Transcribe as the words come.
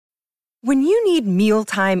When you need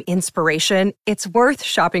mealtime inspiration, it's worth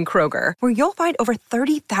shopping Kroger, where you'll find over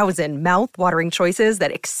 30,000 mouth-watering choices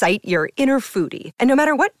that excite your inner foodie. And no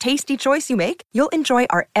matter what tasty choice you make, you'll enjoy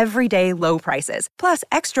our everyday low prices, plus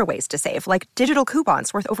extra ways to save, like digital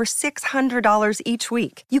coupons worth over $600 each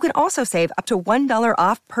week. You can also save up to $1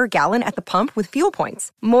 off per gallon at the pump with fuel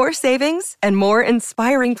points. More savings and more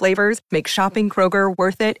inspiring flavors make shopping Kroger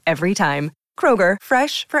worth it every time. Kroger,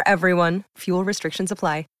 fresh for everyone. Fuel restrictions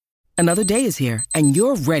apply. Another day is here, and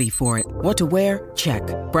you're ready for it. What to wear? Check.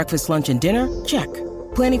 Breakfast, lunch, and dinner? Check.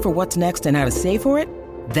 Planning for what's next and how to save for it?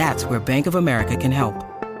 That's where Bank of America can help.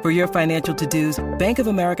 For your financial to-dos, Bank of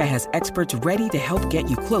America has experts ready to help get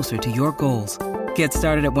you closer to your goals. Get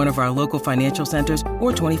started at one of our local financial centers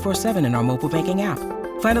or 24/7 in our mobile banking app.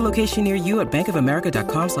 Find a location near you at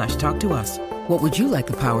bankofamerica.com/talktous. What would you like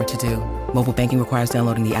the power to do? Mobile banking requires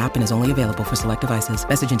downloading the app and is only available for select devices.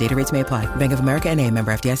 Message and data rates may apply. Bank of America N.A.,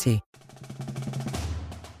 member FDIC.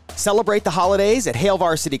 Celebrate the holidays at Hail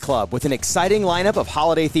Varsity Club with an exciting lineup of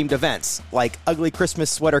holiday-themed events like Ugly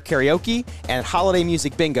Christmas Sweater Karaoke and Holiday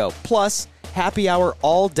Music Bingo, plus happy hour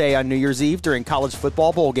all day on New Year's Eve during college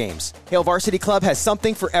football bowl games. Hail Varsity Club has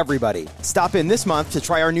something for everybody. Stop in this month to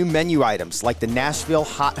try our new menu items like the Nashville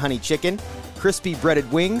Hot Honey Chicken, crispy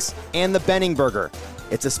breaded wings, and the Benning Burger.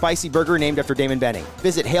 It's a spicy burger named after Damon Benning.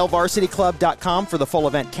 Visit HailVarsityClub.com for the full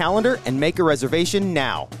event calendar and make a reservation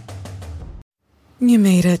now. You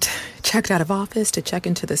made it. Checked out of office to check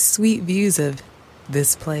into the sweet views of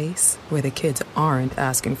this place where the kids aren't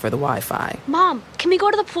asking for the Wi-Fi. Mom, can we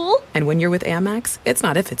go to the pool? And when you're with Amex, it's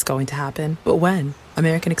not if it's going to happen, but when.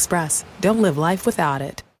 American Express. Don't live life without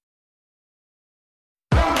it.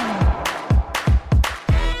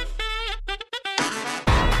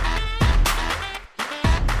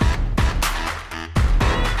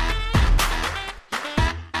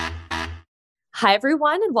 Hi,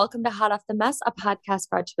 everyone, and welcome to Hot Off the Mess, a podcast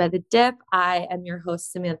brought to you by The Dip. I am your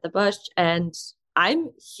host, Samantha Bush, and I'm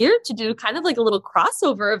here to do kind of like a little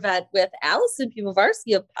crossover event with Allison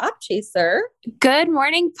Pivovarsky of Pop Chaser. Good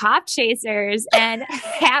morning, Pop Chasers, and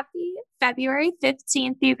happy February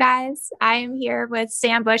 15th, you guys. I am here with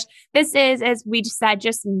Sam Bush. This is, as we just said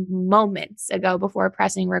just moments ago before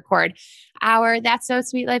pressing record, our That's So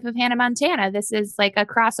Sweet Life of Hannah Montana. This is like a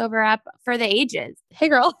crossover up for the ages. Hey,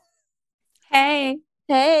 girl. Hey.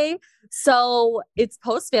 Hey. So it's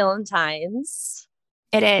post-Valentine's.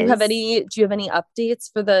 It is. Do you have any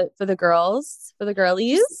updates for the girls, for the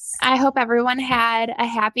girlies? I hope everyone had a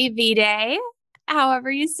happy V-Day,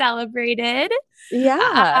 however you celebrated.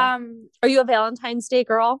 Yeah. Are you a Valentine's Day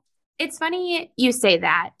girl? It's funny you say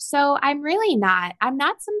that. So I'm really not. I'm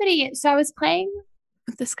not somebody. So I was playing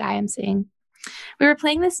with this guy I'm seeing. We were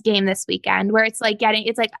playing this game this weekend where it's like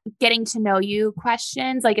getting to know you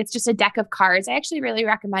questions. Like it's just a deck of cards. I actually really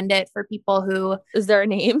recommend it for people who. Is there a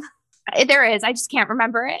name? There is. I just can't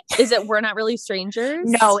remember it. Is it We're Not Really Strangers?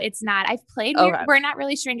 No, it's not. I've played We're Not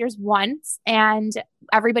Really Strangers once, and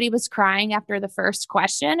everybody was crying after the first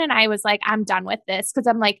question. And I was like, I'm done with this because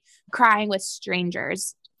I'm like crying with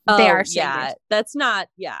strangers. They are strangers. Yeah, that's not.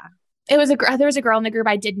 Yeah. There was a girl in the group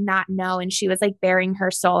I did not know, and she was like bearing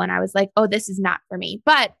her soul. And I was like, oh, this is not for me.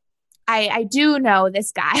 But I do know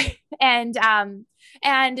this guy. And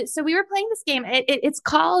so we were playing this game. It's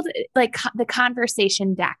called like the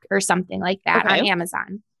Conversation Deck or something like that on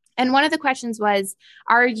Amazon. And one of the questions was,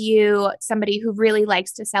 are you somebody who really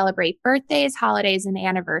likes to celebrate birthdays, holidays, and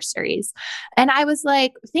anniversaries? And I was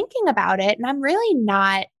like thinking about it, and I'm really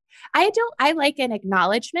not. I like an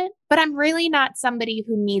acknowledgement, but I'm really not somebody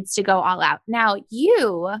who needs to go all out. Now,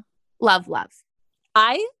 you love love.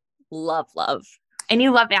 I love love. And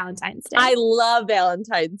you love Valentine's Day. I love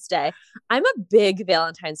Valentine's Day. I'm a big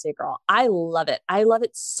Valentine's Day girl. I love it. I love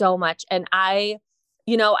it so much. And I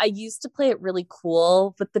used to play it really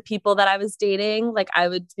cool with the people that I was dating. Like I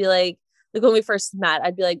would be like when we first met,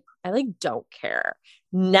 I'd be like, I like don't care.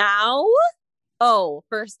 Now,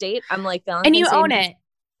 first date, I'm like Valentine's Day. And you own it.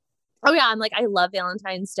 Oh yeah. I'm like, I love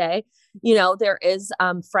Valentine's Day. You know, there is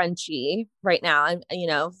Frenchie right now. And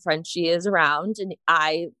Frenchie is around, and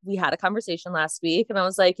we had a conversation last week, and I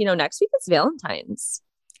was like, next week it's Valentine's.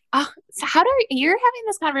 Oh, so you're having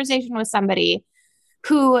this conversation with somebody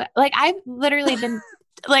who like I've literally been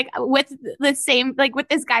like with the same, like with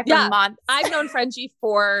this guy for months. I've known Frenchie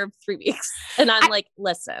for 3 weeks, and I'm like,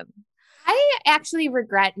 listen, I actually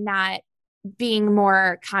regret not being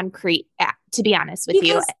more concrete, to be honest with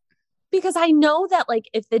you. Because I know that like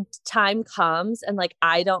if the time comes and like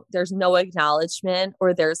there's no acknowledgement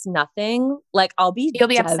or there's nothing, like you'll be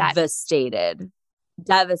devastated.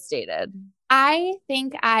 Devastated. I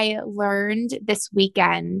think I learned this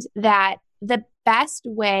weekend that the best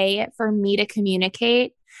way for me to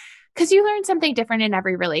communicate, because you learn something different in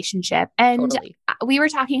every relationship. And Totally. we were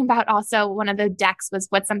talking about also one of the decks was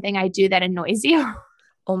what's something I do that annoys you.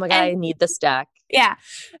 Oh my God, I need this deck. Yeah.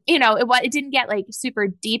 It didn't get like super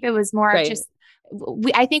deep. It was more just,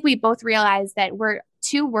 I think we both realized that we're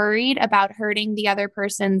too worried about hurting the other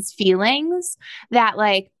person's feelings that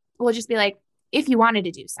like, we'll just be like, if you wanted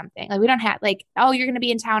to do something, like we don't have like, oh, you're going to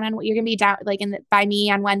be in town you're going to be down like by me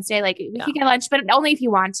on Wednesday. Like we could get lunch, but only if you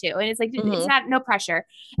want to. And it's like, it's not, no pressure.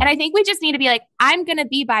 And I think we just need to be like, I'm going to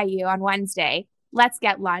be by you on Wednesday. Let's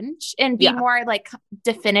get lunch and be more like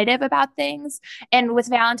definitive about things. And with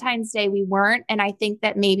Valentine's Day, we weren't. And I think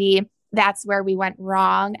that maybe that's where we went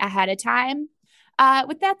wrong ahead of time.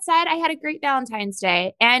 With that said, I had a great Valentine's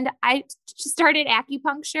Day and I started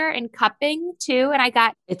acupuncture and cupping too. And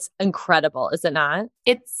it's incredible. Is it not?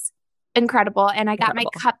 It's incredible. And I got my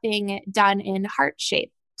cupping done in heart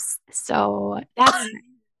shapes. So that's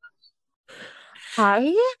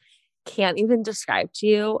I can't even describe to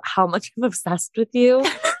you how much I'm obsessed with you.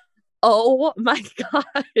 Oh my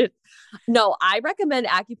God. No, I recommend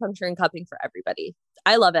acupuncture and cupping for everybody.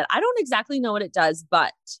 I love it. I don't exactly know what it does,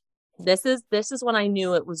 but this is when I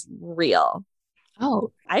knew it was real.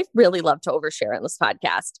 Oh, I really love to overshare in this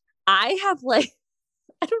podcast. I have like,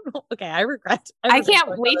 I don't know. Okay. I regret. I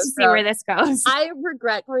can't wait to see where this goes. I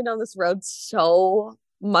regret going down this road so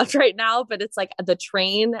much right now, but it's like the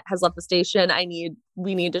train has left the station. I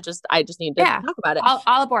just need to talk about it.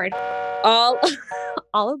 All aboard. All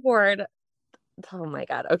aboard. Oh my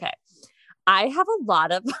God. Okay. I have a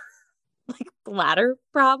lot of like bladder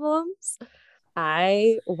problems.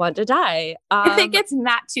 I want to die. I think it's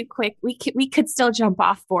not too quick. We could still jump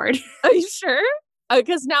off board. Are you sure?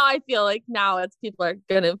 Because now I feel like people are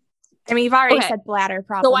gonna. I mean, you've already said bladder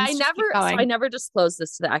problems. So I never disclosed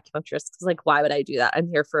this to the acupuncturist because like, why would I do that? I'm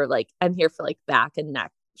here for like back and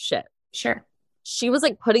neck shit. Sure. She was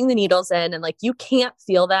like putting the needles in and like, you can't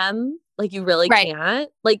feel them. Like you really can't.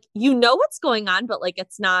 Like, you know what's going on, but like,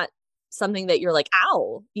 it's not something that you're like,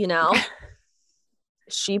 ow,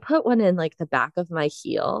 She put one in like the back of my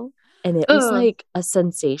heel and it was like a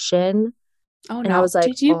sensation. Oh no. And I was like,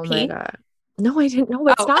 did you oh pee? my God. No, I didn't know.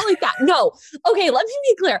 It's not like that. No. Okay. Let me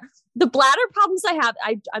be clear. The bladder problems I have,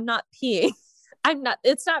 I'm not peeing.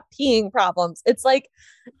 It's not peeing problems. It's like,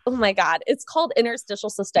 oh my God, it's called interstitial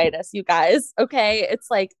cystitis, you guys. Okay. It's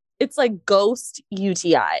like ghost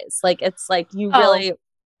UTIs. Like, it's like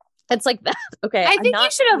it's like that. Okay. I think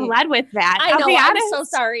you should have led with that. I know. I'm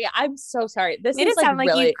I'm so sorry. This made it sound like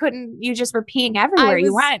really, you just were peeing everywhere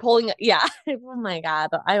you went. Yeah. Oh my God.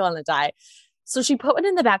 I want to die. So she put one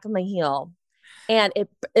in the back of my heel and it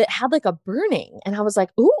had like a burning. And I was like,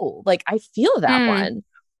 ooh, like I feel that one.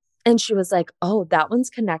 And she was like, oh, that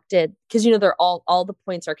one's connected. Cause they're all the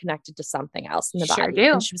points are connected to something else in the body.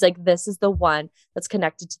 Do. And she was like, this is the one that's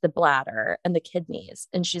connected to the bladder and the kidneys.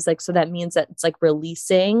 And she's like, so that means that it's like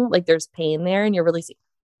releasing, like there's pain there and you're releasing.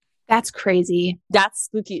 That's crazy. That's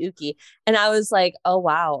spooky ooky. And I was like, oh,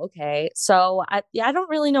 wow. Okay. So I don't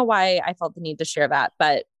really know why I felt the need to share that,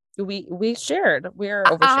 but we shared, we're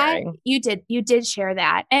oversharing. You did share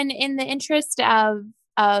that. And in the interest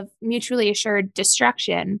of mutually assured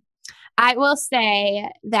destruction, I will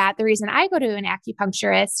say that the reason I go to an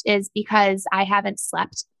acupuncturist is because I haven't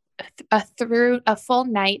slept through a full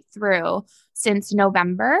night through since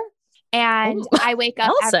November. And I wake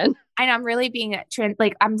up, and I'm really being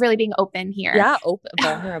I'm really being open here. Yeah. Open,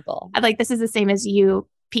 vulnerable. Like, this is the same as you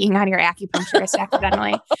peeing on your acupuncturist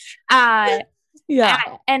accidentally. Yeah.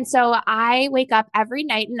 And so I wake up every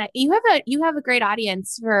night, and you have a great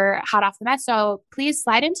audience for Hot Off the Mess. So please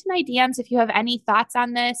slide into my DMs if you have any thoughts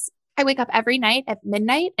on this. I wake up every night at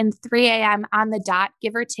midnight and 3 a.m. on the dot,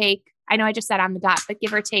 give or take. I know I just said on the dot, but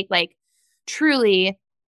give or take, like truly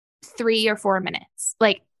 3 or 4 minutes.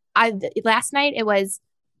 Like last night it was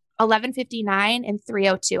 11:59 and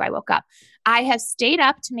 3:02. I woke up. I have stayed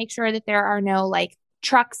up to make sure that there are no like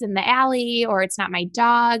trucks in the alley or it's not my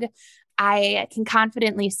dog. I can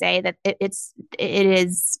confidently say that it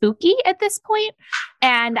is spooky at this point,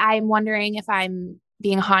 and I'm wondering if I'm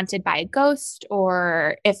being haunted by a ghost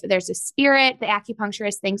or if there's a spirit. The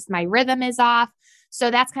acupuncturist thinks my rhythm is off,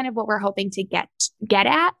 so that's kind of what we're hoping to get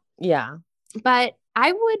at. Yeah, but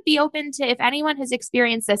I would be open to, if anyone has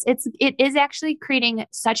experienced this, it is actually creating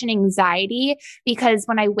such an anxiety because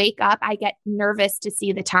when I wake up, I get nervous to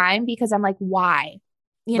see the time because I'm like, why?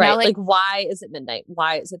 Like why is it midnight?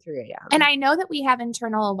 Why is it 3 a.m.? And I know that we have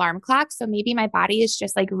internal alarm clocks, so maybe my body is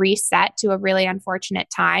just like reset to a really unfortunate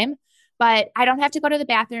time, but I don't have to go to the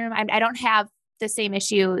bathroom. I don't have the same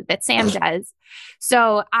issue that Sam does.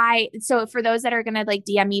 So for those that are going to like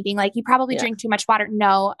DM me being like, you probably drink too much water.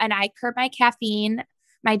 No. And I curb my caffeine,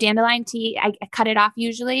 my dandelion tea. I cut it off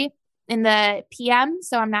usually in the PM.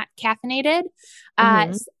 So I'm not caffeinated.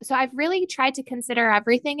 So I've really tried to consider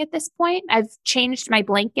everything at this point. I've changed my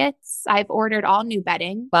blankets. I've ordered all new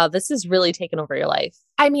bedding. Wow. This has really taken over your life.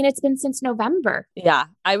 I mean, it's been since November. Yeah,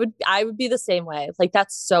 I would be the same way. Like,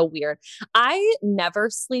 that's so weird. I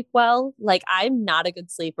never sleep well. Like, I'm not a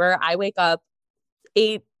good sleeper. I wake up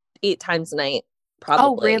eight times a night, probably.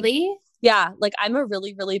 Oh, really? Yeah. Like, I'm a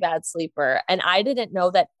really, really bad sleeper. And I didn't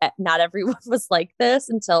know that not everyone was like this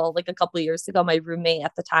until like a couple of years ago. My roommate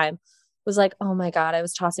at the time was like, oh my God, I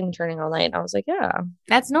was tossing and turning all night. And I was like, yeah.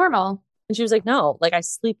 That's normal. And she was like, no, like I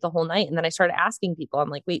sleep the whole night. And then I started asking people, I'm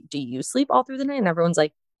like, wait, do you sleep all through the night? And everyone's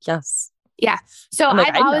like, yes. Yeah. So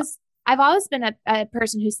like, I've always been a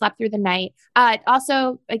person who slept through the night.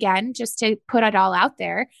 Also, again, just to put it all out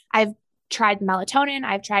there, I've tried melatonin.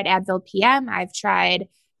 I've tried Advil PM. I've tried,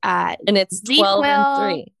 and it's 12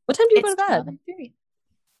 and 3. What time do you go to bed?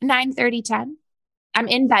 9:30, 10. I'm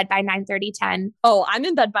in bed by 9:30, 10. Oh, I'm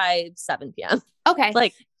in bed by 7 p.m. Okay.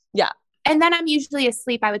 Like, yeah. And then I'm usually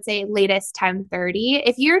asleep, I would say latest 10:30.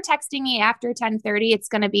 If you're texting me after 10:30, it's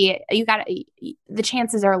going to be, the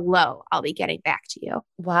chances are low I'll be getting back to you.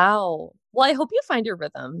 Wow. Well, I hope you find your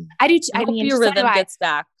rhythm. I do. I hope your rhythm gets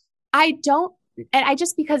back. I don't. And I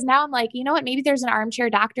just, because now I'm like, you know what, maybe there's an armchair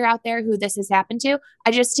doctor out there who this has happened to.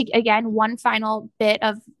 Again, one final bit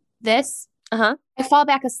of this, I fall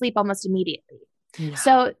back asleep almost immediately.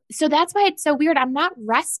 No. So that's why it's so weird. I'm not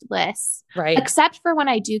restless, right? Except for when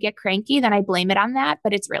I do get cranky, then I blame it on that,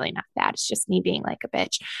 but it's really not that. It's just me being like a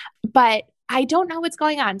bitch. But I don't know what's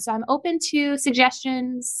going on. So I'm open to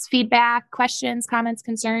suggestions, feedback, questions, comments,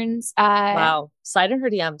 concerns. Wow. Slide in her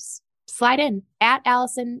DMs. Slide in at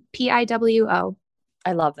Allison PIWO.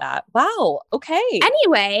 I love that. Wow. Okay.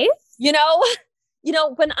 Anyway, you know,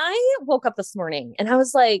 when I woke up this morning and I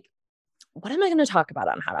was like, what am I going to talk about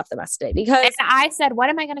on Hot Off the Mess today? Because I said, what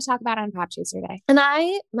am I going to talk about on Pop Chaser Day? And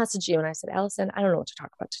I messaged you and I said, Allison, I don't know what to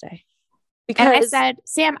talk about today. Because I said,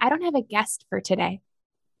 Sam, I don't have a guest for today.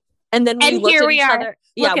 And then we looked here at we each are. other.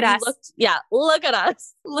 Look at us. Look at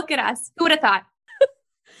us. Look at us. Who would have thought?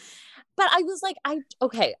 But I was like,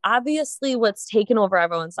 okay, obviously what's taken over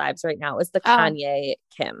everyone's lives right now is the Kanye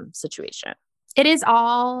Kim situation. It is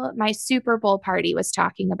all my Super Bowl party was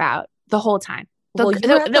talking about the whole time. The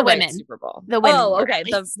women. Super Bowl. The women. Oh, okay.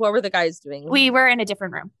 What were the guys doing? We were in a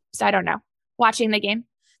different room. So I don't know. Watching the game.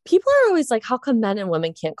 People are always like, how come men and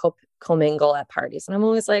women can't commingle at parties? And I'm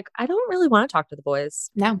always like, I don't really want to talk to the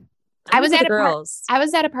boys. No. I was at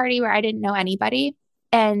a party where I didn't know anybody.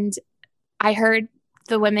 And I heard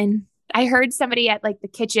the women. I heard somebody at like the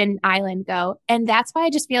kitchen island go. And that's why I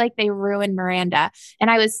just feel like they ruined Miranda.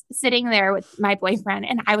 And I was sitting there with my boyfriend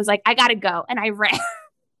and I was like, I got to go. And I ran.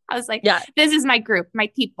 I was like, this is my group,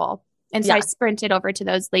 my people. And so I sprinted over to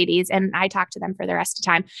those ladies and I talked to them for the rest of the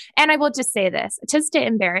time. And I will just say this, just to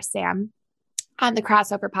embarrass Sam on the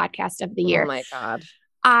crossover podcast of the year. Oh my God.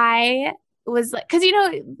 I was like, because,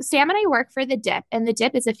 Sam and I work for The Dip, and The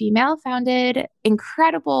Dip is a female founded,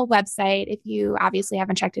 incredible website. If you obviously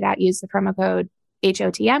haven't checked it out, use the promo code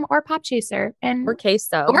HOTM or Pop Chaser. Or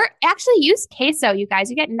Queso. Or actually use Queso, you guys.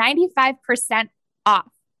 You get 95%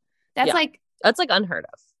 off. That's like unheard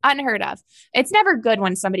of. Unheard of. It's never good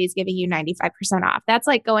when somebody's giving you 95% off. That's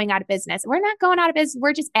like going out of business. We're not going out of business.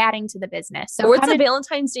 We're just adding to the business. So it's a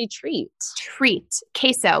Valentine's Day treat.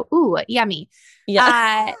 Queso. Ooh, yummy.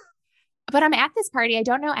 Yeah. But I'm at this party. I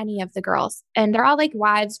don't know any of the girls and they're all like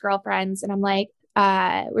wives, girlfriends. And I'm like,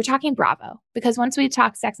 we're talking Bravo because once we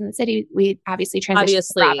talk Sex and the City, we obviously transition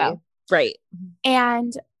to Bravo. Right.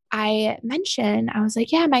 And I was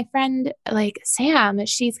like, yeah, my friend, like Sam,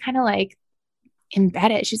 she's kind of like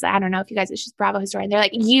embedded. She's like, I don't know if you guys, she's Bravo historian. They're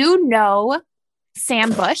like,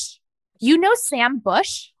 Sam Bush? You know Sam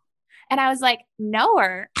Bush? And I was like, know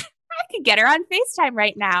her. I could get her on FaceTime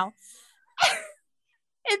right now.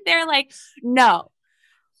 And they're like, no.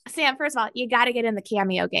 Sam, first of all, you got to get in the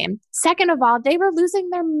Cameo game. Second of all, they were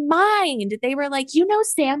losing their mind. They were like,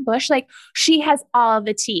 Sam Bush, like she has all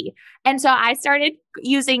the tea. And so I started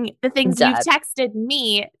using the things you texted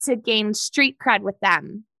me to gain street cred with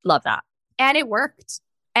them. Love that. And it worked.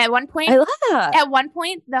 At one point, I love that. At one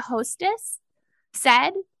point, the hostess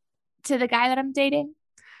said to the guy that I'm dating,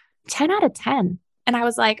 10 out of 10. And I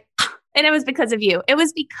was like, and it was because of you. It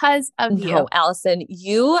was because of you. No, Allison,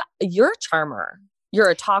 you're a charmer. You're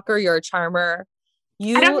a talker. You're a charmer.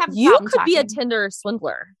 You could be a Tinder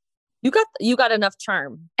swindler. You got enough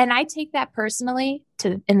charm. And I take that personally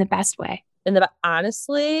in the best way.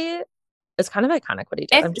 Honestly, It's kind of iconic what he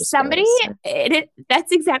did. If somebody,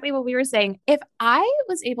 that's exactly what we were saying. If I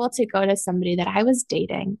was able to go to somebody that I was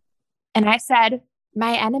dating and I said,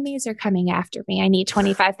 my enemies are coming after me, I need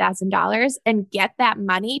 $25,000 and get that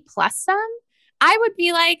money plus some, I would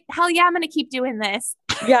be like, hell yeah, I'm going to keep doing this.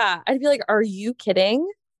 Yeah. I'd be like, are you kidding?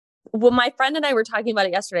 Well, my friend and I were talking about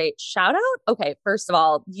it yesterday. Shout out. Okay. First of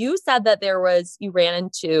all, you said that you ran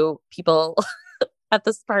into people at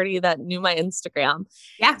this party that knew my Instagram.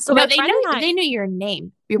 Yeah. So no, they knew your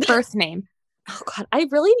name, your birth name. Oh God, I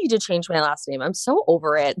really need to change my last name. I'm so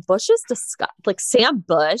over it. Bush is disgusting. Like Sam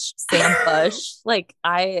Bush. Like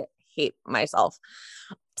I hate myself.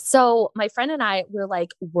 So my friend and I were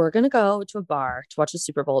like, we're going to go to a bar to watch the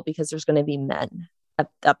Super Bowl because there's going to be men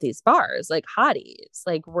at these bars, like hotties.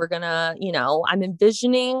 Like we're going to, I'm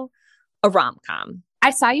envisioning a rom-com. I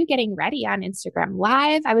saw you getting ready on Instagram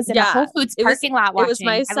Live. I was in a Whole Foods parking lot watching.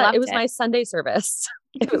 It was my Sunday service.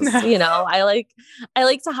 It was, I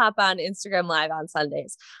like to hop on Instagram Live on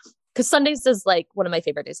Sundays because Sundays is like one of my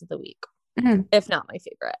favorite days of the week, if not my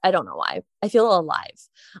favorite. I don't know why. I feel alive.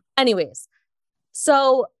 Anyways,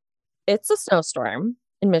 so it's a snowstorm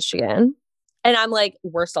in Michigan, and I'm like,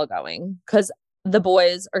 we're still going because the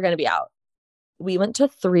boys are going to be out. We went to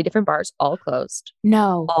 3 different bars, all closed.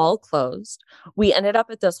 No. All closed. We ended up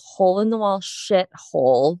at this hole in the wall shit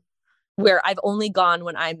hole where I've only gone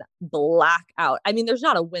when I'm black out. I mean, there's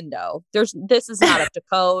not a window. This is not up to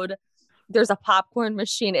code. There's a popcorn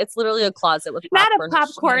machine. It's literally a closet with not a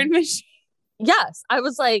popcorn machine. Yes. I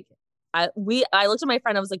was like, I looked at my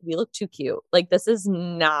friend. I was like, we look too cute. Like, this is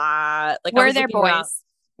not like, were there boys? Around.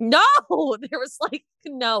 No,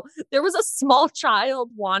 there was a small child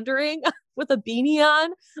wandering with a beanie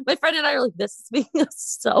on. My friend and I are like, this is making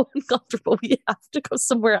us so uncomfortable. We have to go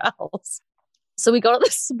somewhere else. So we go to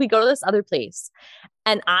this other place,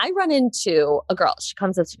 and I run into a girl. She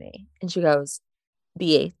comes up to me and she goes,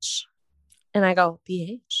 BH. And I go,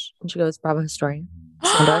 BH. And she goes, Bravo Historian.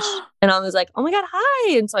 And I was like, oh my God,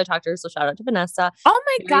 hi. And so I talked to her. So shout out to Vanessa. Oh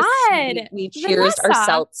my God. We cheers our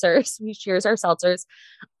seltzers.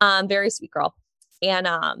 Very sweet girl. And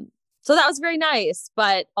so that was very nice.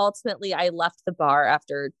 But ultimately, I left the bar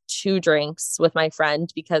after 2 drinks with my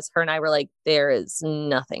friend because her and I were like, there is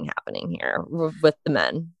nothing happening here with the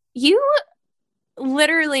men. You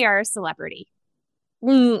literally are a celebrity.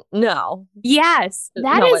 No. That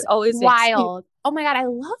is always wild. Oh my God.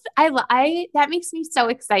 That makes me so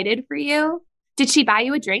excited for you. Did she buy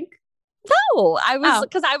you a drink? No,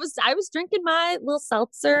 because I was drinking my little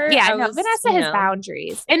seltzer. Yeah, Vanessa has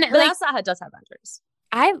boundaries. And Vanessa does have boundaries.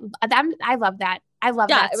 I love that. I love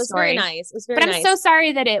that. It was story. very nice. It was very nice. But I'm so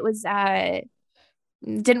sorry that it was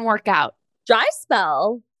didn't work out. Dry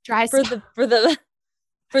spell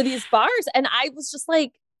for these bars. And I was just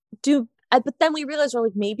like, but then we realized we're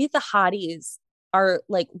like, maybe the hotties are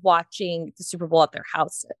like watching the Super Bowl at their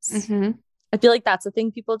houses. Mm-hmm. I feel like that's a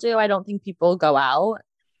thing people do. I don't think people go out,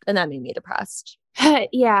 and that made me depressed.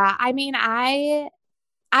 Yeah. I mean, I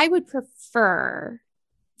would prefer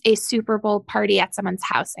a Super Bowl party at someone's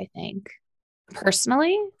house, I think,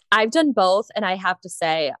 personally. I've done both, and I have to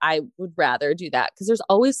say I would rather do that because there's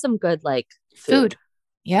always some good like food.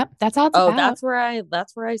 Yep, that's all it's about.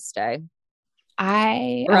 That's where I stay.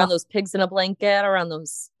 Around those pigs in a blanket, around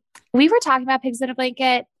those. We were talking about pigs in a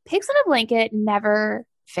blanket. Pigs in a blanket never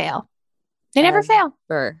fail. They never fail.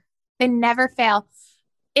 They never fail.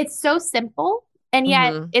 It's so simple. And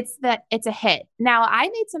yet it's a hit. Now I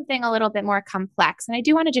made something a little bit more complex, and I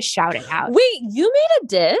do want to just shout it out. Wait, you made a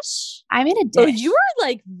dish? I made a dish. Oh, you were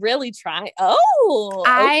like really trying. Oh,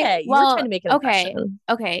 okay. You were trying to make an impression.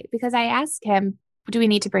 Okay. Because I asked him, do we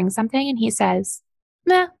need to bring something? And he says,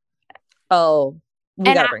 nah. Oh, we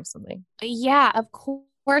got to bring something. Yeah, of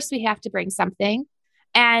course we have to bring something.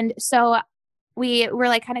 And so we were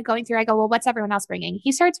like kind of going through. I go, well, what's everyone else bringing?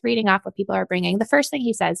 He starts reading off what people are bringing. The first thing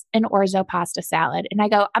he says, an orzo pasta salad. And I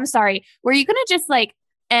go, I'm sorry. Were you going to just like,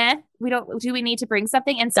 do we need to bring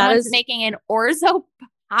something? And someone's making an orzo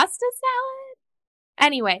pasta salad?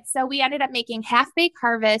 Anyway, so we ended up making half-baked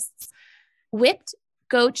harvests, whipped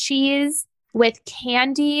goat cheese with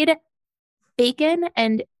candied bacon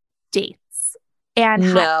and dates and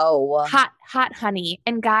hot honey.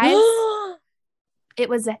 And guys, it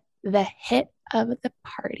was the hit of the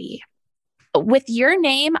party. With your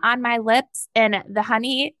name on my lips and the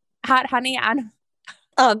hot honey on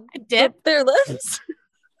dip their lips.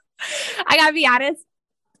 I gotta be honest.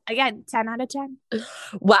 Again, 10 out of 10.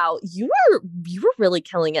 Wow, you were really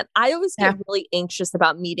killing it. I always get really anxious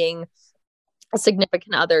about meeting a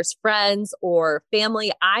significant other's friends or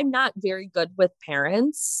family. I'm not very good with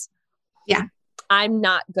parents. Yeah. I'm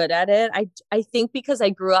not good at it. I think because I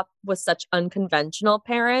grew up with such unconventional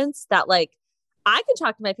parents that like I can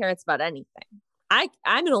talk to my parents about anything. I'm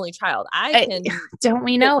an only child. I can don't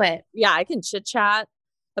we know it? Yeah, I can chit chat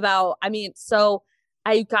about, I mean, so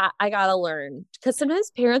I gotta learn because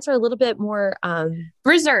sometimes parents are a little bit more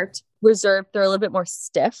reserved. They're a little bit more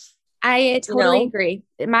stiff. I totally agree.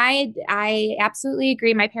 I absolutely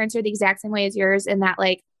agree. My parents are the exact same way as yours in that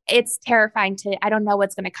like it's terrifying I don't know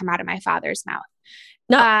what's going to come out of my father's mouth.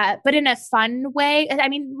 No. But in a fun way. I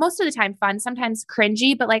mean, most of the time fun, sometimes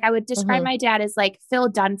cringy, but like I would describe my dad as like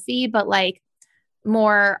Phil Dunphy, but like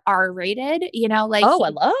more R-rated, you know, like, I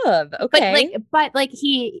love. Okay. But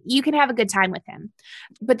you can have a good time with him.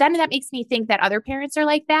 But then that makes me think that other parents are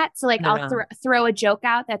like that. So like I'll throw a joke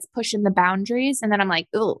out that's pushing the boundaries. And then I'm like,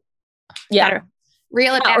 ooh, yeah.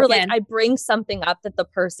 Reel it back or like in. I bring something up that the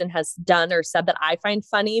person has done or said that I find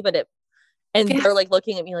funny, but they're like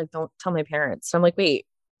looking at me like, don't tell my parents. So I'm like, wait,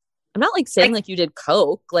 I'm not like saying like you did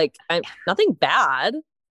coke. Like I'm nothing bad.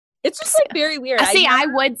 It's just like very weird. I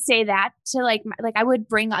would say that to like I would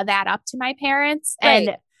bring that up to my parents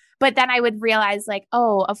but then I would realize like,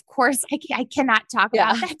 oh, of course I cannot talk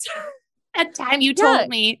about that time you told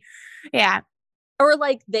me. Yeah. Or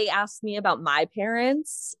like they asked me about my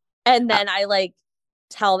parents and then I like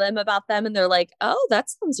tell them about them and they're like, oh, that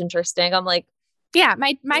sounds interesting. I'm like, yeah,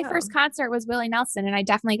 my first concert was Willie Nelson and I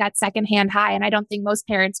definitely got secondhand high and I don't think most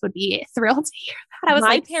parents would be thrilled to hear that. I was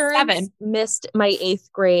like parents 7. Missed my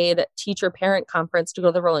 8th grade teacher parent conference to go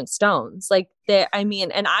to the Rolling Stones. Like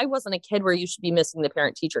and I wasn't a kid where you should be missing the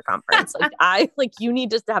parent teacher conference. Like you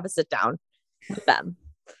need just to have a sit down with them.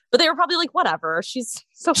 But they were probably like, whatever. She's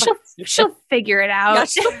so she'll figure it out. Yeah,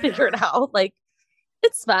 she'll figure it out. Like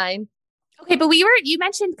it's fine. Okay, but you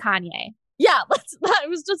mentioned Kanye. Yeah, I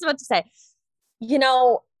was just about to say, you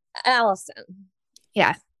know, Allison.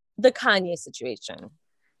 Yeah. The Kanye situation.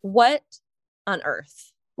 What on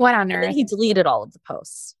earth? What on earth? He deleted all of the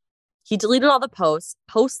posts. He deleted all the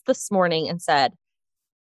posts this morning and said,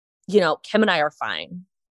 you know, Kim and I are fine.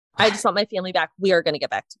 I just want my family back. We are going to get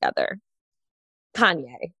back together.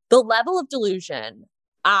 Kanye, the level of delusion.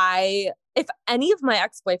 If any of my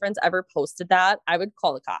ex-boyfriends ever posted that, I would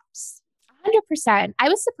call the cops. 100%. I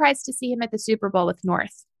was surprised to see him at the Super Bowl with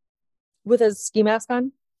North. With his ski mask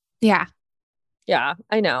on? Yeah. Yeah,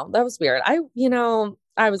 I know. That was weird. I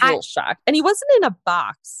was a little shocked. And he wasn't in a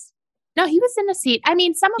box. No, he was in a seat. I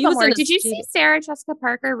mean, some of them were. Did you see Sarah Jessica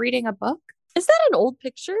Parker reading a book? Is that an old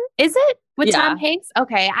picture? Is it? With Tom Hanks?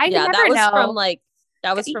 Okay. I never that was know.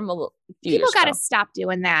 That was from a few people got to ago. Stop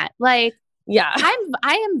doing that. Like, yeah,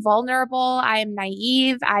 I am vulnerable. I'm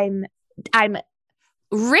naive. I'm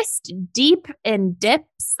wrist deep in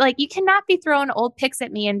dips. Like you cannot be throwing old pics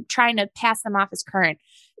at me and trying to pass them off as current.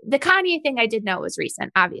 The Kanye thing I did know was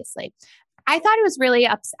recent, obviously. I thought it was really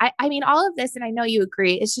I mean, all of this, and I know you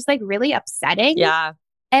agree, it's just like really upsetting. Yeah.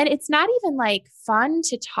 And it's not even like fun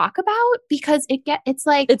to talk about because it's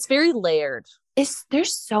like, it's very layered.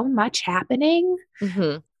 There's so much happening.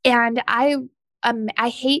 Mm-hmm. And I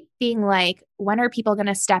hate being like, when are people going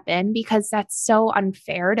to step in? Because that's so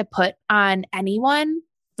unfair to put on anyone.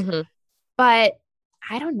 Mm-hmm. But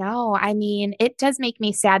I don't know. I mean, it does make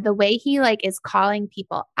me sad the way he like is calling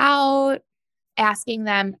people out, asking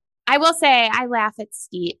them. I will say I laugh at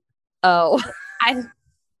Skeet. Oh,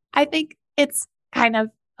 I think it's kind of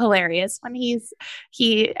hilarious when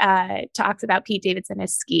he talks about Pete Davidson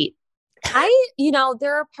as Skeet.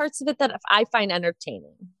 There are parts of it that I find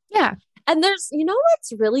entertaining. Yeah. And there's,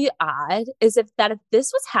 what's really odd is if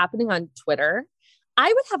this was happening on Twitter,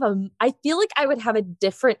 I feel like I would have a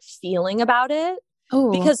different feeling about it. Ooh.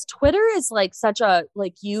 Because Twitter is like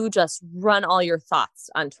you just run all your thoughts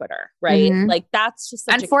on Twitter, right? Mm-hmm. Like that's just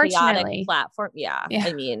such a chaotic platform. Yeah.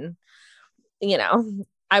 I mean,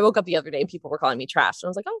 I woke up the other day and people were calling me trash. And I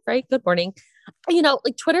was like, oh, right. Good morning.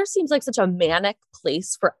 Like Twitter seems like such a manic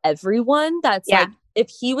place for everyone. That's like, if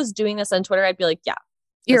he was doing this on Twitter, I'd be like, yeah,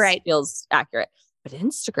 you're right. Feels accurate. But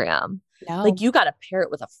Instagram, no. Like you got to pair it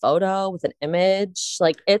with a photo, with an image.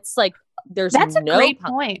 Like it's like, that's a great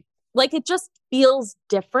point. Like it just feels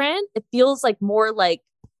different. It feels like more like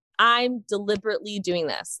I'm deliberately doing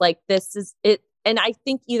this. Like this is it. And I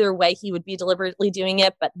think either way he would be deliberately doing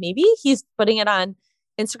it, but maybe he's putting it on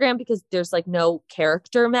Instagram because there's like no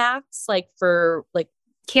character max, like for like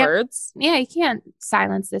words. Yeah, you can't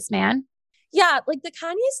silence this man. Yeah, like the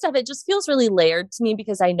Kanye stuff, it just feels really layered to me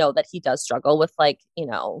because I know that he does struggle with like,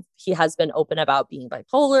 he has been open about being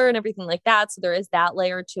bipolar and everything like that. So there is that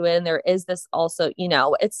layer to it. And there is this also,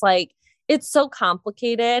 it's like, it's so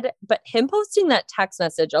complicated. But him posting that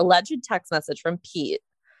alleged text message from Pete,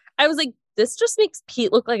 I was like, this just makes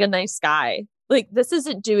Pete look like a nice guy. Like, this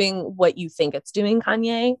isn't doing what you think it's doing,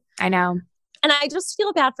 Kanye. I know. And I just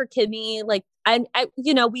feel bad for Kimmy. Like, I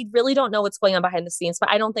we really don't know what's going on behind the scenes, but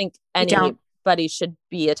I don't think anybody should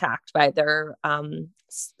be attacked by their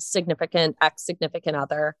significant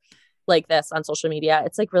other like this on social media.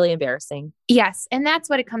 It's like really embarrassing. Yes. And that's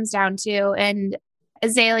what it comes down to. And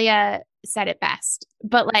Azalea said it best,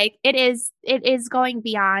 but like, it is going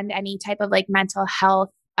beyond any type of like mental health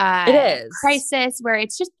it is crisis where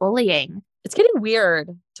it's just bullying. It's getting weird,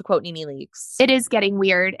 to quote Nene Leakes. It is getting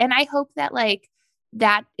weird. And I hope that like,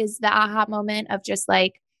 that is the aha moment of just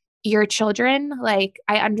like your children. Like,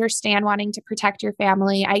 I understand wanting to protect your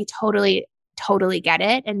family. I totally get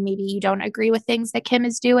it. And maybe you don't agree with things that Kim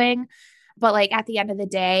is doing, but like at the end of the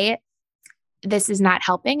day, this is not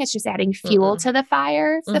helping. It's just adding fuel to the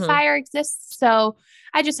fire if the fire exists. So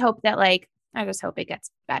I just hope that it gets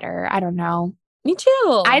better. I don't know. Me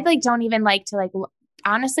too. I like don't even like to like,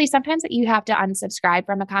 honestly, sometimes you have to unsubscribe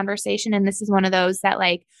from a conversation. And this is one of those that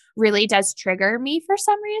like really does trigger me for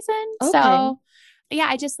some reason. Okay. So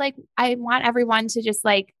yeah, I want everyone to just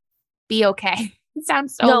like be okay. It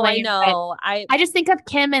sounds so lame, I know. I just think of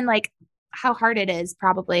Kim and like how hard it is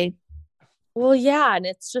probably. Well, yeah. And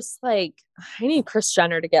it's just like, I need Kris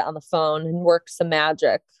Jenner to get on the phone and work some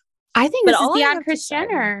magic. I think this is beyond Kris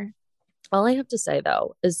Jenner. All I have to say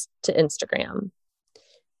though, is to Instagram.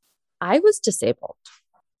 I was disabled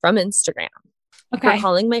from Instagram for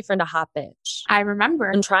calling my friend a hot bitch. I remember.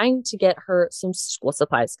 And trying to get her some school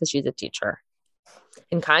supplies because she's a teacher.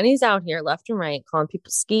 And Kanye's out here left and right calling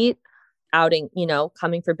people skeet, outing,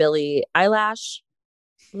 coming for Billie Eilish.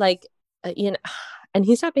 Like, and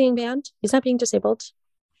he's not being banned. He's not being disabled.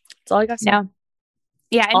 That's all I got to say. No.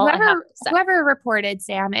 Yeah. And whoever reported,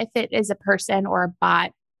 Sam, if it is a person or a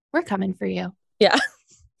bot, we're coming for you. Yeah.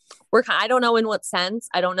 I don't know in what sense.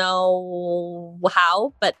 I don't know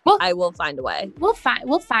how, but I will find a way. We'll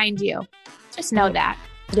find you. Just know that.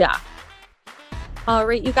 Yeah. All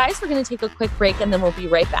right, you guys, we're going to take a quick break and then we'll be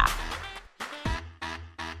right back.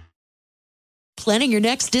 Planning your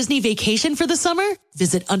next Disney vacation for the summer?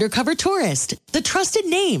 Visit Undercover Tourist, the trusted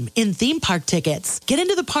name in theme park tickets. Get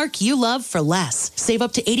into the park you love for less. Save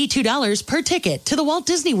up to $82 per ticket to the Walt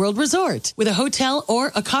Disney World Resort. With a hotel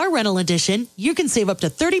or a car rental edition, you can save up to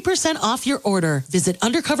 30% off your order. Visit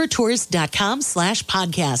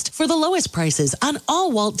undercovertourist.com/podcast for the lowest prices on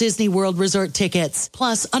all Walt Disney World Resort tickets.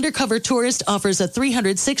 Plus, Undercover Tourist offers a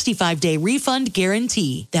 365-day refund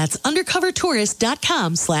guarantee. That's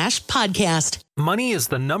undercovertourist.com/podcast. Money is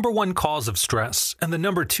the number one cause of stress and the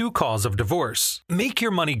number two cause of divorce. Make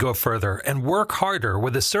your money go further and work harder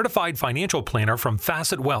with a certified financial planner from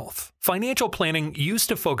Facet Wealth. Financial planning used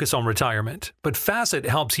to focus on retirement, but Facet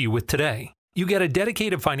helps you with today. You get a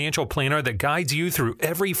dedicated financial planner that guides you through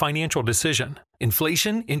every financial decision.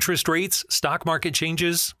 Inflation, interest rates, stock market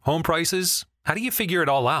changes, home prices. How do you figure it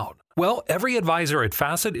all out? Well, every advisor at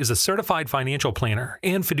Facet is a certified financial planner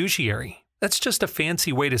and fiduciary. That's just a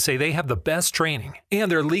fancy way to say they have the best training,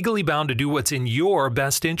 and they're legally bound to do what's in your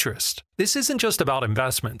best interest. This isn't just about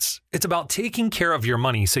investments. It's about taking care of your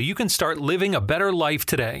money so you can start living a better life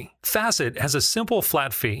today. Facet has a simple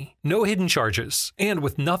flat fee, no hidden charges, and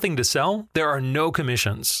with nothing to sell, there are no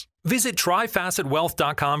commissions. Visit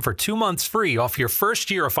tryfacetwealth.com for 2 months free off your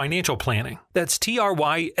first year of financial planning. That's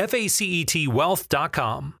TRYFACET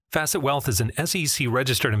wealth.com. Facet Wealth is an SEC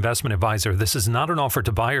registered investment advisor. This is not an offer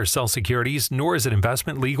to buy or sell securities, nor is it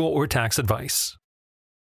investment, legal, or tax advice.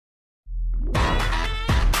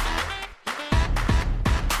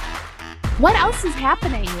 What else is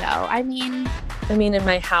happening though? I mean, in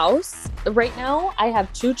my house right now, I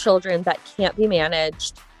have 2 children that can't be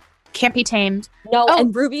managed. Can't be tamed. No,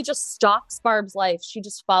 and Ruby just stalks Barb's life. She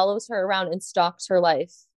just follows her around and stalks her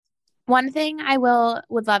life. One thing I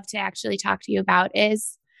would love to actually talk to you about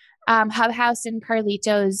is Hub House and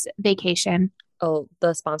Carlito's vacation. Oh,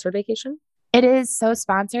 the sponsored vacation? It is so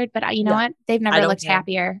sponsored, but you know what? They've never looked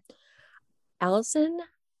happier. Allison,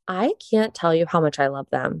 I can't tell you how much I love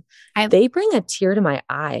them. They bring a tear to my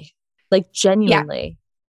eye, like genuinely.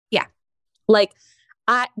 Yeah. Like,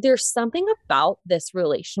 there's something about this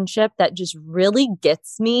relationship that just really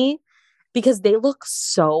gets me because they look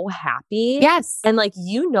so happy. Yes. And like,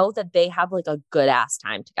 that they have like a good ass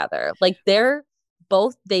time together. Like they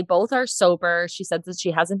both are sober. She said that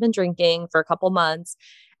she hasn't been drinking for a couple months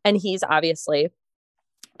and he's obviously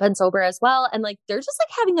been sober as well. And like, they're just like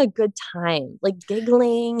having a good time, like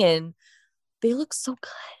giggling, and they look so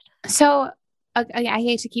good. So I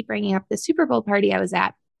hate to keep bringing up the Super Bowl party I was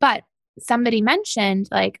at, but somebody mentioned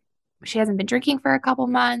like she hasn't been drinking for a couple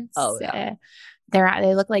months. Oh, yeah.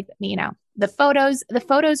 They look like, The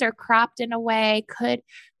photos are cropped in a way.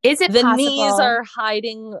 Is it The possible? knees are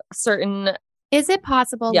hiding certain. Is it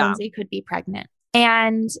possible Lindsay could be pregnant?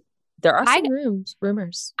 And there are some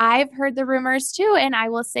rumors. I've heard the rumors too. And I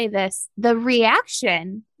will say this, the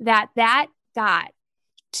reaction that got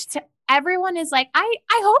everyone is like, I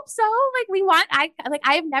hope so. Like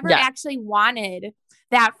I have never actually wanted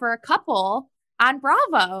that for a couple on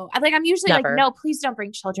Bravo. I'm usually like, no, please don't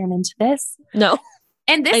bring children into this. No.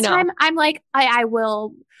 And this time I'm like, I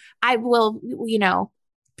will,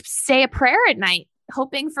 say a prayer at night,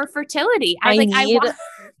 hoping for fertility. I want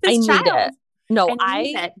this child. Need it. No,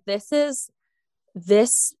 this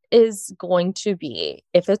is going to be,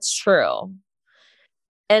 if it's true.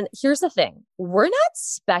 And here's the thing. We're not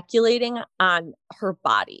speculating on her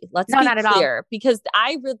body. Let's be clear, because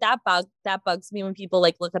that bugs me when people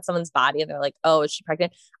like look at someone's body and they're like, oh, is she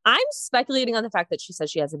pregnant? I'm speculating on the fact that she says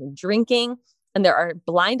she hasn't been drinking, and there are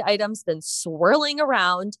blind items been swirling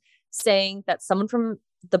around saying that someone from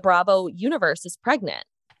the Bravo universe is pregnant.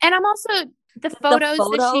 And I'm also the photos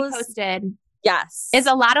that she posted. Yes. Is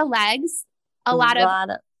a lot of legs, a lot of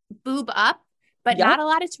boob up, but not a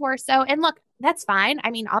lot of torso. And look, that's fine.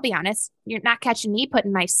 I mean, I'll be honest. You're not catching me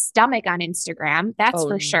putting my stomach on Instagram. That's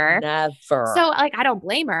for sure. Never. So like, I don't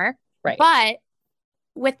blame her. Right. But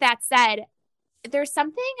with that said, there's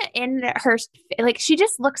something in her, like she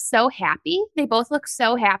just looks so happy. They both look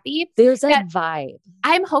so happy. There's a vibe.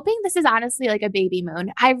 I'm hoping this is honestly like a baby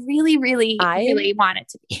moon. I really, really, really want it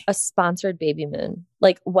to be a sponsored baby moon.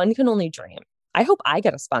 Like one can only dream. I hope I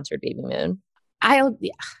get a sponsored baby moon.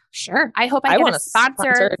 Sure. I hope I get a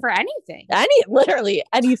sponsor for anything. Literally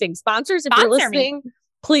anything. Sponsors, if you're listening,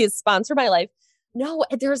 please sponsor my life. No,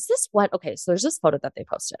 there's this one. Okay, so there's this photo that they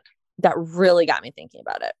posted that really got me thinking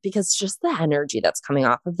about it, because just the energy that's coming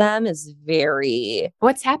off of them is very...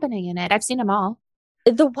 What's happening in it? I've seen them all.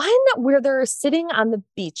 The one where they're sitting on the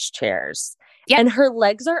beach chairs and her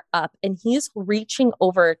legs are up and he's reaching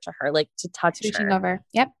over to her, like to touch her. Reaching over.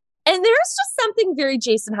 Yep. And there's just something very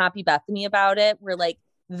Jason Happy Bethany about it, where like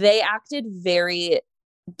they acted very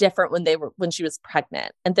different when she was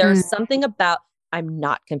pregnant. And there's something about, I'm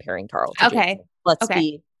not comparing Carl to Jason. Let's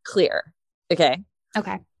be clear. Okay.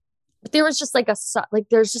 But there was just like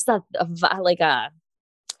there's just a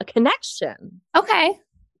connection. Okay.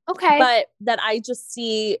 But that I just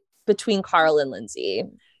see between Carl and Lindsay.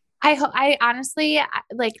 I honestly,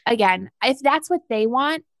 like, again, if that's what they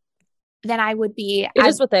want, then I would be. It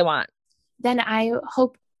is what they want. Then I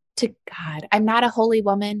hope to God, I'm not a holy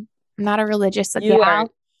woman. I'm not a religious gal. You are.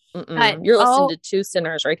 But, you're listening to two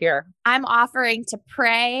sinners right here. I'm offering to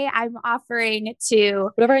pray. I'm offering to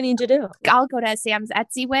whatever I need to do. I'll go to Sam's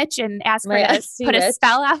Etsy witch and ask her to put a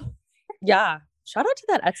spell out. Yeah. Shout out to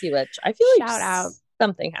that Etsy witch. I feel like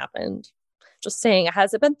something happened. Just saying,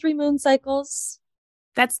 has it been 3 moon cycles?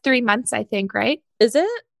 That's 3 months, I think, right? Is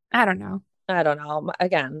it? I don't know.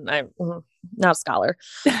 Again, I'm not a scholar.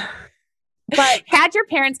 But had your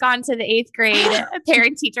parents gone to the 8th grade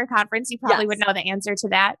parent teacher conference, you probably would know the answer to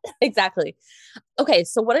that. Exactly. Okay.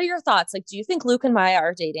 So what are your thoughts? Like, do you think Luke and Maya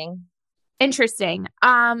are dating? Interesting.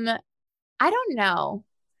 I don't know.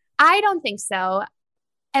 I don't think so.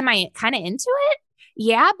 Am I kind of into it?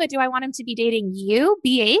 Yeah. But do I want him to be dating you,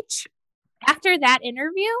 BH? After that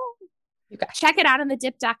interview? You guys check it out on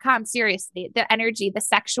thedip.com. Seriously, the energy, the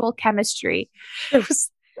sexual chemistry.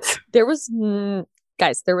 There was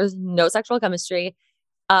no sexual chemistry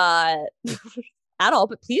at all,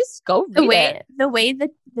 but please go read it. The way the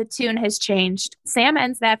tune has changed. Sam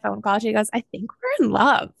ends that phone call. She goes, I think we're in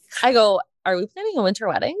love. I go, are we planning a winter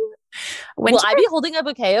wedding? Will I be holding a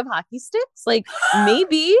bouquet of hockey sticks? Like,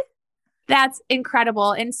 maybe. That's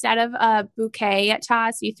incredible. Instead of a bouquet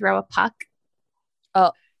toss, you throw a puck.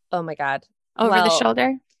 Oh my God. Over the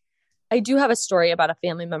shoulder? I do have a story about a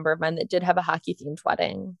family member of mine that did have a hockey themed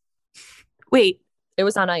wedding. Wait. It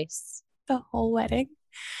was on ice. The whole wedding?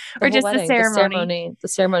 Or just the ceremony? The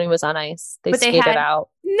ceremony was on ice. They skated out.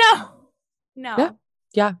 No.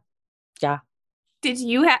 Yeah. Did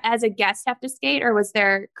you, as a guest, have to skate, or was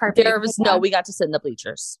there carpet? There was no. We got to sit in the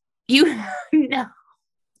bleachers. No.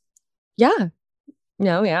 Yeah.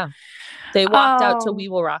 No, yeah. They walked out to We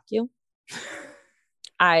Will Rock You.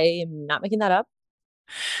 I'm not making that up.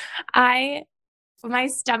 My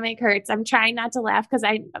stomach hurts. I'm trying not to laugh because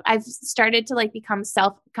I've started to like become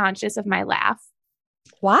self-conscious of my laugh.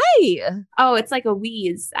 Why? Oh, it's like a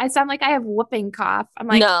wheeze. I sound like I have whooping cough. I'm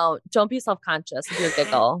like, no, don't be self-conscious of your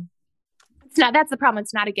giggle. It's not, that's the problem.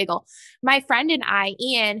 It's not a giggle. My friend and I,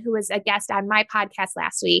 Ian, who was a guest on my podcast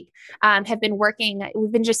last week, have been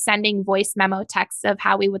we've been just sending voice memo texts of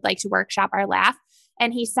how we would like to workshop our laugh.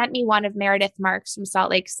 And he sent me one of Meredith Marks from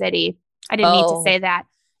Salt Lake City. I didn't need to say that.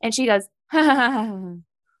 And she goes, and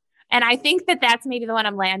I think that that's maybe the one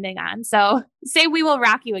I'm landing on. So say We Will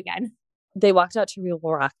Rock You again. They walked out to We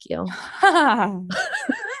Will Rock You.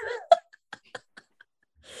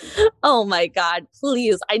 Oh my God,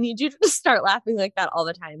 please. I need you to start laughing like that all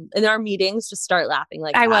the time. In our meetings, just start laughing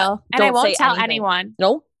like that. I will. And don't I won't tell anything. anyone.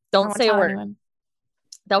 Nope. Don't say a word. Anyone.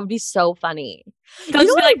 That would be so funny. They'll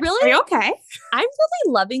just be like, really? Are you okay? I'm really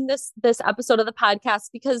loving this episode of the podcast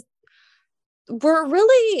because we're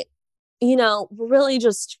really, we're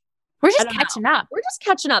just catching up. We're just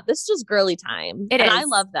catching up. This is just girly time. It is. I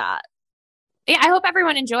love that. Yeah, I hope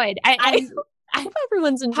everyone enjoyed. I hope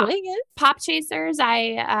everyone's enjoying it. Pop Chasers,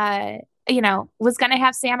 I was going to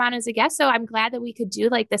have Sam on as a guest, so I'm glad that we could do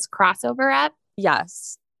like this crossover up.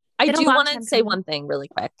 Yes. I do want to say one thing really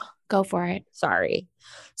quick. Go for it. Sorry.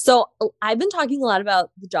 So I've been talking a lot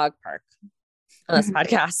about the dog park on this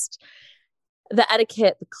podcast. The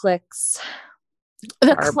etiquette, the clicks.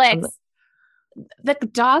 The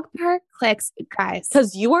dog park clicks, guys.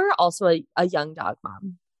 Because you are also a young dog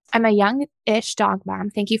mom. I'm a young-ish dog mom.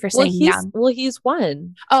 Thank you for saying young. Well, he's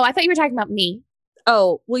one. Oh, I thought you were talking about me.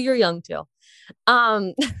 Oh, well, you're young too.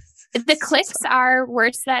 The clicks are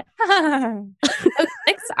worse than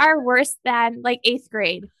like 8th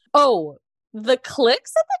grade. Oh, the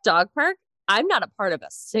clicks at the dog park. I'm not a part of a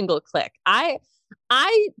single click. I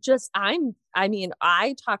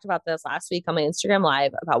talked about this last week on my Instagram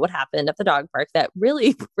Live about what happened at the dog park that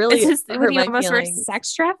really, really hurt my almost feelings. Were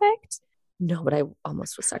sex trafficked? No, but I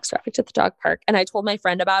almost was sex trafficked at the dog park. And I told my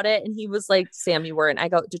friend about it and he was like, Sam, you weren't. I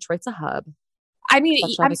go, Detroit's a hub. I mean,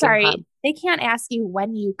 I'm sorry. Hub. They can't ask you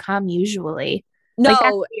when you come usually. No,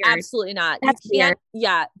 like, absolutely not. That's weird.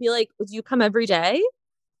 Yeah. Be like, do you come every day?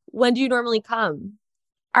 When do you normally come?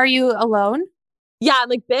 Are you alone? Yeah. I'm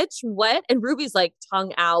like, bitch, what? And Ruby's like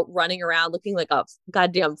tongue out, running around looking like a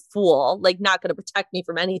goddamn fool, like not going to protect me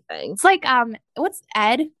from anything. It's like, what's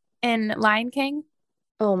Ed in Lion King?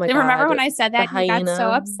 Oh my God. Remember when I said that you got so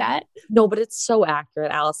upset? No, but it's so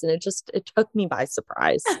accurate, Allison. It took me by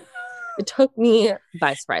surprise. It took me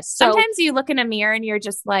by surprise. So, sometimes you look in a mirror and you're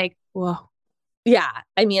just like, whoa. Yeah.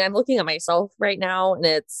 I mean, I'm looking at myself right now and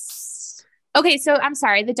it's. Okay. So I'm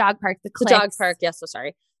sorry. The dog park, the clicks. The dog park. Yes. So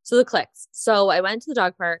sorry. So the clicks. So I went to the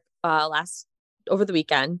dog park over the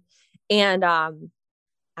weekend and I'm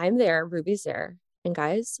there. Ruby's there. And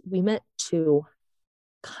guys, we met 2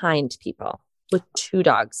 kind people with 2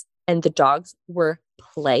 dogs and the dogs were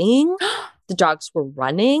playing. The dogs were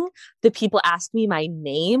running. The people asked me my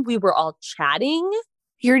name. We were all chatting.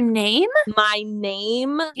 Your name? My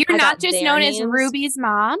name. You're not just known as Ruby's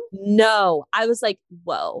mom? No. I was like,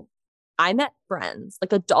 whoa. I met friends,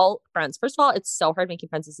 like adult friends. First of all, it's so hard making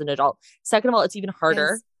friends as an adult. Second of all, it's even harder.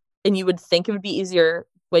 Yes. And you would think it would be easier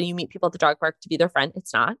when you meet people at the dog park to be their friend.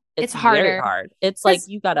 It's not. It's harder. Very hard. It's like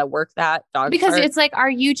you got to work that dog because park. It's like,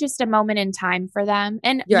 are you just a moment in time for them?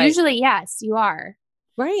 And usually, yes, you are.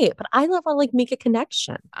 Right. But I love to like make a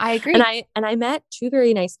connection. I agree. And I met 2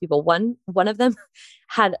 very nice people. One of them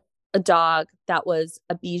had a dog that was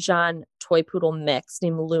a Bichon toy poodle mix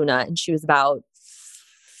named Luna. And she was about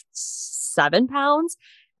 7 pounds.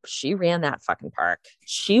 She ran that fucking park.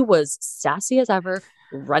 She was sassy as ever,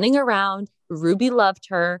 running around. Ruby loved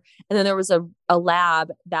her. And then there was a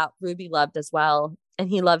lab that Ruby loved as well. And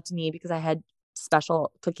he loved me because I had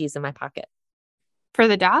special cookies in my pocket. For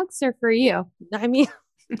the dogs or for you? I mean,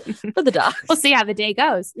 for the dogs. We'll see how the day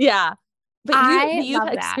goes. Yeah. But you've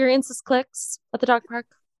experienced this clicks at the dog park?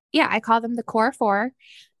 Yeah, I call them the Core 4.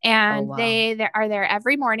 And they are there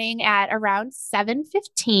every morning at around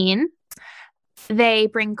 7:15. They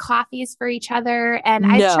bring coffees for each other. And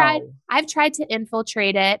I've tried to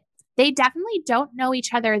infiltrate it. They definitely don't know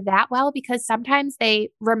each other that well because sometimes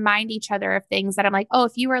they remind each other of things that I'm like, oh,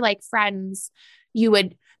 if you were like friends, you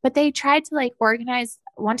would. But they tried to like organize.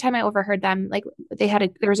 One time I overheard them, like there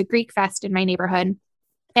was a Greek fest in my neighborhood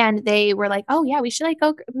and they were like, oh yeah, we should like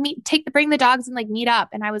go bring the dogs and like meet up.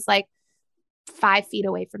 And I was like 5 feet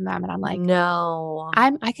away from them. And I'm like, no,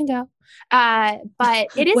 I can go. But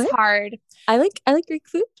it is hard. I like Greek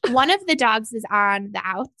food. One of the dogs is on the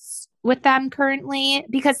outs with them currently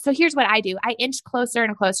because so here's what I do. I inch closer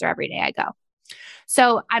and closer every day I go.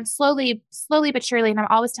 So I'm slowly but surely. And I'm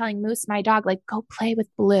always telling Moose, my dog, like, go play with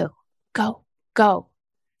Blue, go,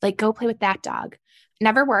 like, go play with that dog.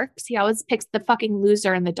 Never works. He always picks the fucking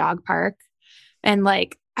loser in the dog park. And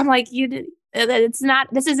like, I'm like,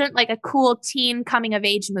 this isn't like a cool teen coming of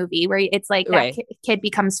age movie where it's like that kid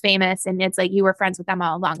becomes famous and it's like you were friends with them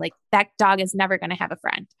all along. Like that dog is never going to have a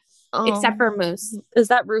friend. except for Moose. Is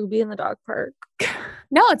that Ruby in the dog park?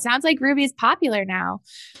 No, it sounds like Ruby is popular now.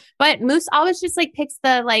 But Moose always just like picks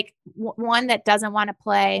the like one that doesn't want to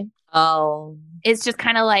play. Oh. Is just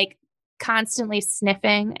kind of like constantly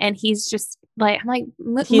sniffing. And he's just like, I'm like,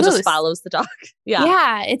 he Moose. just follows the dog. Yeah.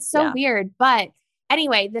 Yeah. It's so weird. But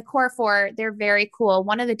anyway, the core four, they're very cool.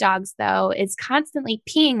 One of the dogs, though, is constantly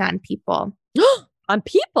peeing on people. On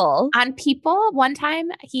people? On people. One time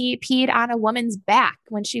he peed on a woman's back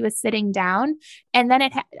when she was sitting down. And then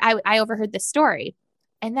I overheard the story.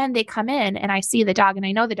 And then they come in and I see the dog and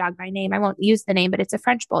I know the dog by name. I won't use the name, but it's a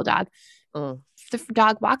French bulldog. The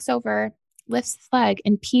dog walks over, lifts his leg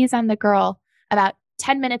and pees on the girl about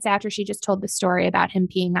 10 minutes after she just told the story about him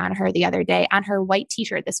peeing on her the other day on her white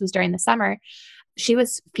t-shirt. This was during the summer. She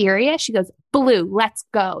was furious. She goes, Blue, let's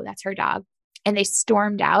go. That's her dog. And they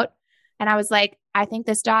stormed out. And I was like, I think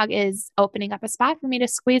this dog is opening up a spot for me to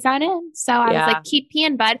squeeze on in. So I was like, keep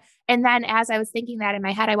peeing, bud. And then as I was thinking that in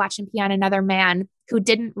my head, I watched him pee on another man who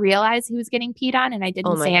didn't realize he was getting peed on. And I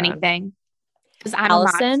didn't say anything. Because I'm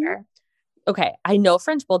Allison, a monster. Okay. I know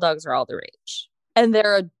French bulldogs are all the rage. And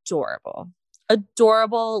they're adorable.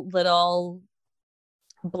 Adorable little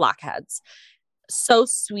blockheads. So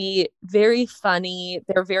sweet. Very funny.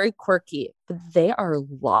 They're very quirky. But they are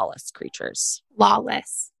lawless creatures.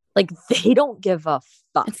 Lawless. Like, they don't give a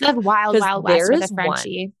fuck. It's the wild, wild west with a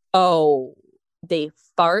Frenchie. Oh, they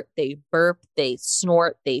fart, they burp, they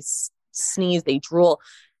snort, they sneeze, they drool.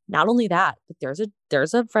 Not only that, but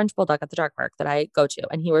there's a French bulldog at the dog park that I go to,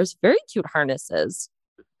 and he wears very cute harnesses.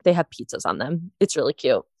 They have pizzas on them. It's really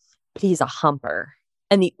cute. But he's a humper,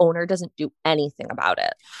 and the owner doesn't do anything about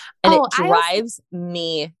it. And it drives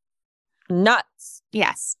me nuts.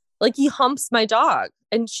 Yes. Like, he humps my dog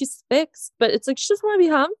and she's fixed, but it's like, she doesn't want to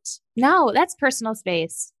be humped. No, that's personal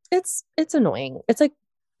space. It's annoying. It's like,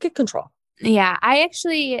 get control. Yeah. I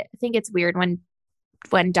actually think it's weird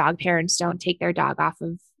when dog parents don't take their dog off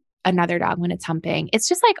of another dog when it's humping. It's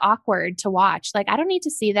just like awkward to watch. Like, I don't need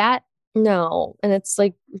to see that. No. And it's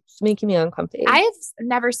like, it's making me uncomfortable. I've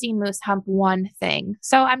never seen Moose hump one thing.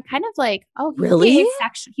 So I'm kind of like, oh, really?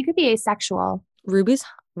 He could be asexual. Ruby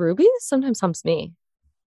sometimes humps me.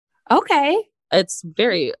 Okay. It's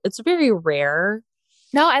very rare.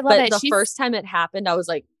 No, I love it. The first time it happened, I was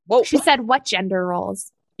like, whoa. She said, what gender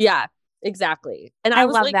roles? Yeah, exactly. And I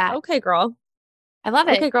was love like, that. Okay, girl. I love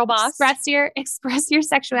it. Okay, girl boss. Express your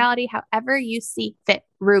sexuality however you see fit,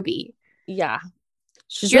 Ruby. Yeah.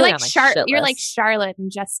 You're like you're like Charlotte and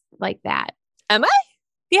just like that. Am I?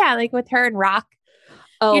 Yeah, like with her and Rock.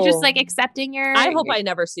 Oh. You're just like accepting I hope I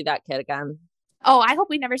never see that kid again. Oh, I hope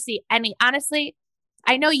we never see any. Honestly,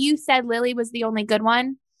 I know you said Lily was the only good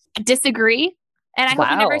one. I disagree. And I hope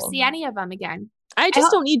we never see any of them again. I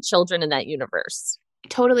just don't need children in that universe.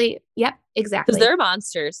 Totally. Yep, exactly. Because they're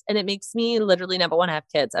monsters and it makes me literally never want to have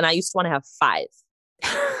kids. And I used to want to have 5.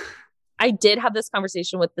 I did have this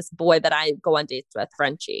conversation with this boy that I go on dates with,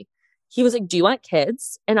 Frenchie. He was like, do you want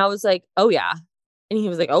kids? And I was like, oh, yeah. And he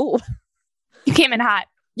was like, oh. You came in hot.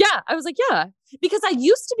 Yeah. I was like, yeah. Because I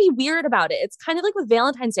used to be weird about it. It's kind of like with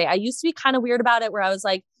Valentine's Day. I used to be kind of weird about it where I was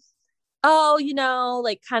like, oh,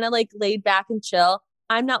 like kind of like laid back and chill.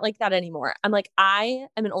 I'm not like that anymore. I'm like, I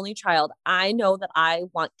am an only child. I know that I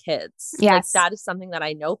want kids. Yes. Like, that is something that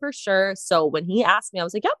I know for sure. So when he asked me, I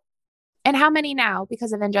was like, yep. And how many now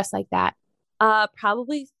because of In Just Like That?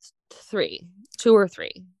 Probably 2 or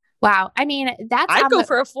 3. Wow. I mean, I'd go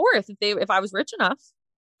for a 4th if I was rich enough.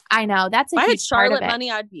 I know. That's a if I had huge part of Charlotte it.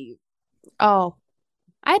 money, I'd be. Oh,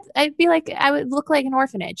 I'd be like, I would look like an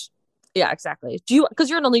orphanage. Yeah, exactly. Because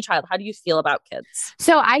you're an only child, how do you feel about kids?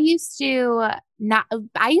 So I used to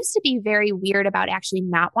be very weird about actually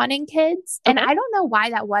not wanting kids. And I don't know why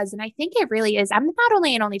that was. And I think it really is. I'm not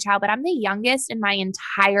only an only child, but I'm the youngest in my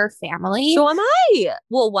entire family. So am I.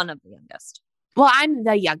 Well, one of the youngest. Well, I'm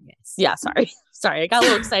the youngest. Yeah, sorry. I got a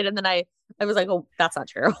little excited and then I was like, oh, that's not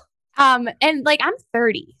true. And like I'm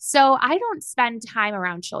 30, so I don't spend time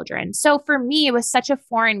around children. So for me, it was such a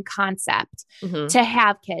foreign concept to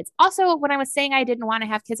have kids. Also, when I was saying I didn't want to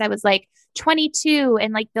have kids, I was like 22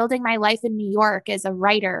 and like building my life in New York as a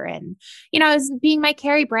writer. And, I was being my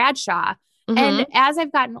Carrie Bradshaw. And as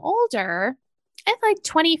I've gotten older, at like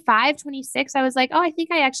 25, 26, I was like, oh, I think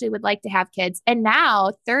I actually would like to have kids. And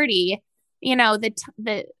now 30,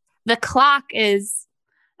 the clock is,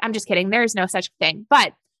 I'm just kidding. There's no such thing,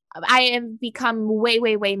 but I have become way,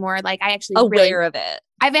 way, way more like I actually aware of it.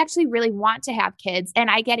 I've actually really want to have kids,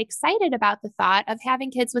 and I get excited about the thought of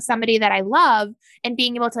having kids with somebody that I love and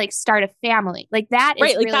being able to like start a family. Like that is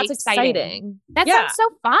really that's exciting. That sounds so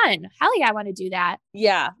fun. Hell yeah, I want to do that.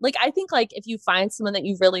 Yeah. Like I think like if you find someone that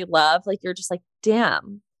you really love, like you're just like,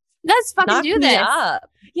 damn, Let's fucking Knock do me this. up.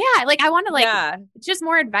 Yeah. Like, I want to just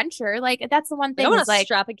more adventure. Like, that's the one thing. I want to like,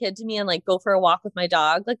 strap a kid to me and like go for a walk with my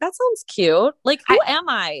dog. Like, that sounds cute. Like, who am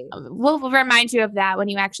I? We'll remind you of that when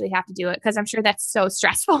you actually have to do it. Cause I'm sure that's so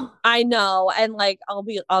stressful. I know. And like, I'll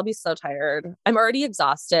be so tired. I'm already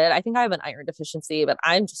exhausted. I think I have an iron deficiency, but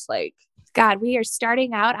I'm just like, God, we are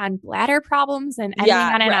starting out on bladder problems and ending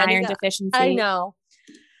on an iron deficiency. I know.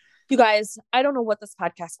 You guys, I don't know what this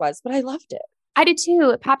podcast was, but I loved it. I did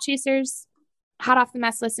too. Pop Chasers, hot off the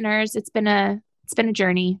mess listeners. It's been a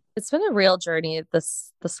journey. It's been a real journey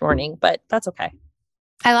this morning, but that's okay.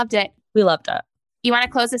 I loved it. We loved it. You want to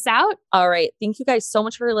close us out? All right. Thank you guys so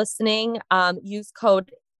much for listening. Use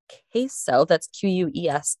code QUESO, that's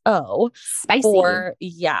QUESO, spicy, for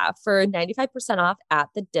 95% off at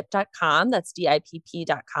thedip.com. That's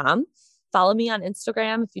DIPP.com. Follow me on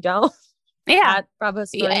Instagram if you don't. Yeah. At Bravo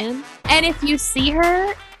Historian. Yeah. And if you see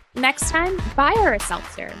her next time, buy her a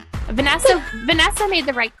seltzer. Vanessa made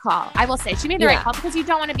the right call. I will say she made the right call, because you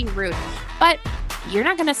don't want to be rude, but you're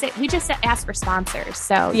not going to say, we just asked for sponsors.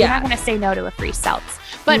 So you're not going to say no to a free seltz,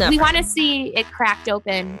 but we want to see it cracked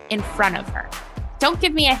open in front of her. Don't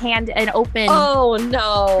give me an open. Oh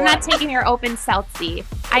no. I'm not taking your open seltzy.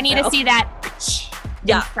 I need to see that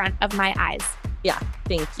in front of my eyes. Yeah.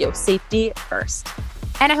 Thank you. Safety first.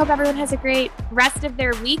 And I hope everyone has a great rest of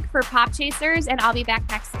their week for Pop Chasers. And I'll be back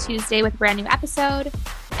next Tuesday with a brand new episode.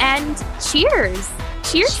 And cheers.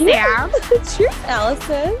 Cheers, Sam. Cheers,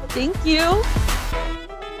 Allison. Thank you.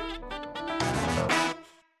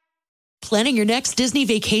 Planning your next Disney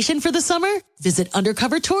vacation for the summer? Visit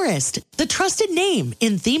Undercover Tourist, the trusted name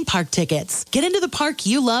in theme park tickets. Get into the park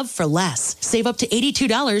you love for less. Save up to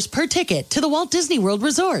 $82 per ticket to the Walt Disney World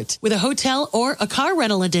Resort. With a hotel or a car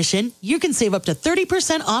rental edition, you can save up to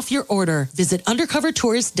 30% off your order. Visit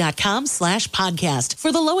undercovertourist.com/podcast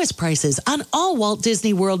for the lowest prices on all Walt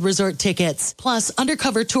Disney World Resort tickets. Plus,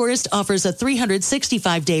 Undercover Tourist offers a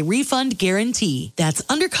 365-day refund guarantee. That's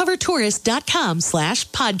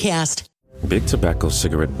undercovertourist.com/podcast. Big Tobacco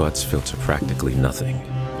cigarette butts filter practically nothing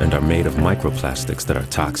and are made of microplastics that are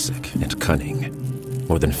toxic and cunning.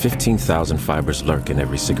 More than 15,000 fibers lurk in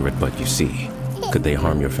every cigarette butt you see. Could they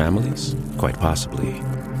harm your families? Quite possibly.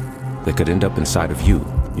 They could end up inside of you,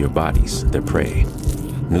 your bodies, their prey.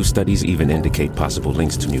 New studies even indicate possible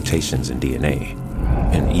links to mutations in DNA.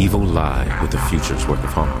 An evil lie with a future's worth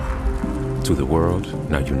of harm. To the world,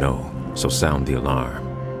 now you know, so sound the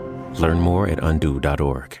alarm. Learn more at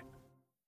undo.org.